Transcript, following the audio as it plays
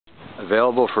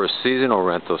Available for a seasonal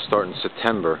rental starting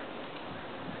September.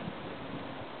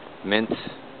 Mint,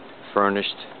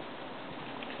 furnished,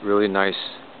 really nice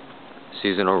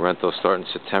seasonal rental starting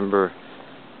September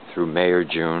through May or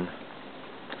June.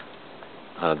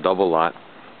 Double lot,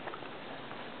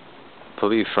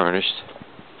 fully furnished.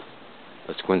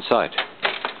 Let's go inside.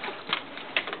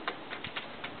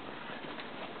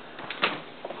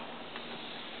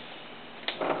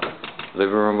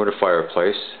 Living room with a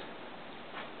fireplace.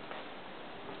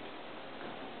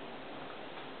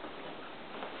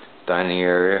 Dining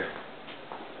area.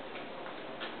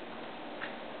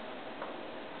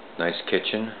 Nice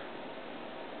kitchen.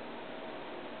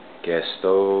 Gas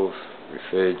stove,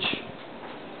 fridge.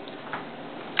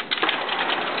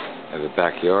 Have a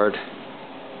backyard.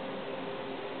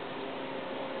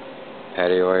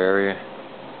 Patio area.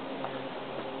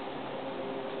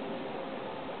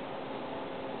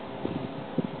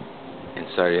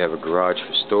 Inside you have a garage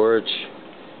for storage.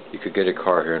 You could get a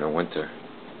car here in the winter.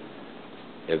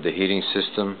 You have the heating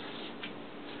system,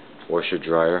 washer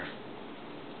dryer,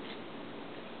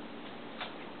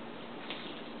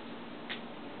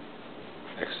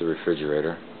 extra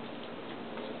refrigerator,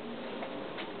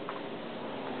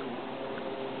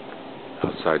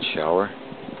 outside shower,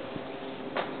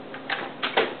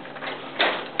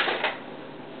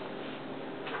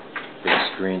 big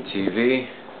screen TV,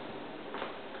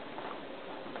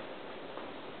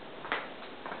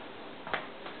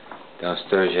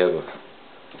 downstairs you have a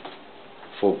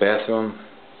full bathroom,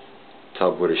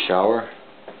 tub with a shower,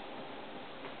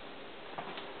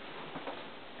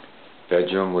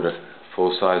 bedroom with a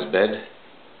full-size bed.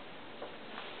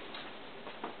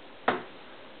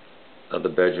 Another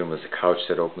bedroom with a couch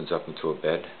that opens up into a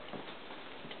bed.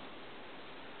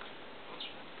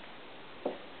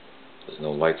 There's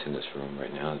no lights in this room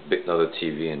right now. There's another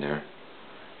TV in there.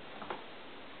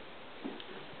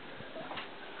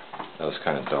 That was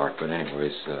kind of dark, but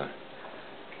anyways,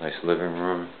 nice living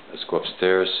room. Let's go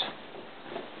upstairs.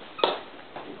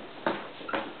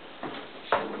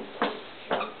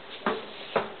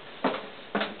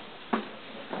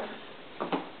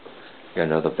 Got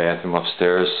another bathroom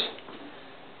upstairs.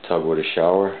 Tub with a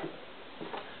shower.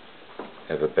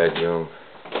 Have a bedroom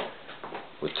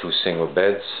with 2 single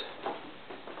beds.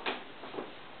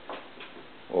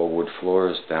 All wood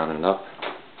floors, down and up.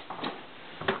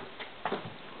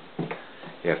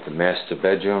 You have the master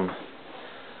bedroom.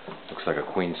 Looks like a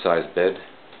queen-size bed.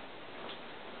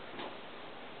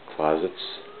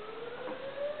 Closets.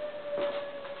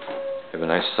 Have a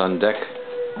nice sun deck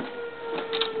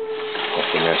off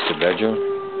the master bedroom.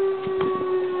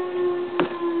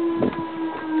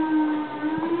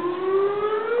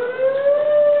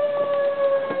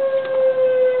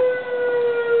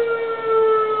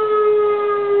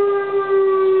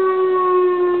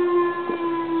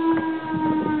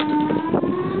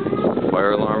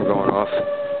 Fire alarm going off.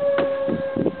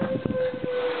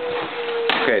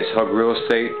 Okay, it's Hug Real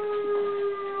Estate,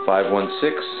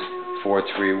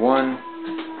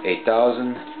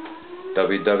 516-431-8000,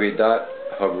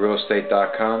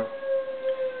 www.hugrealestate.com.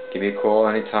 Give me a call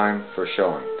anytime for a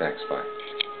showing. Thanks, bye.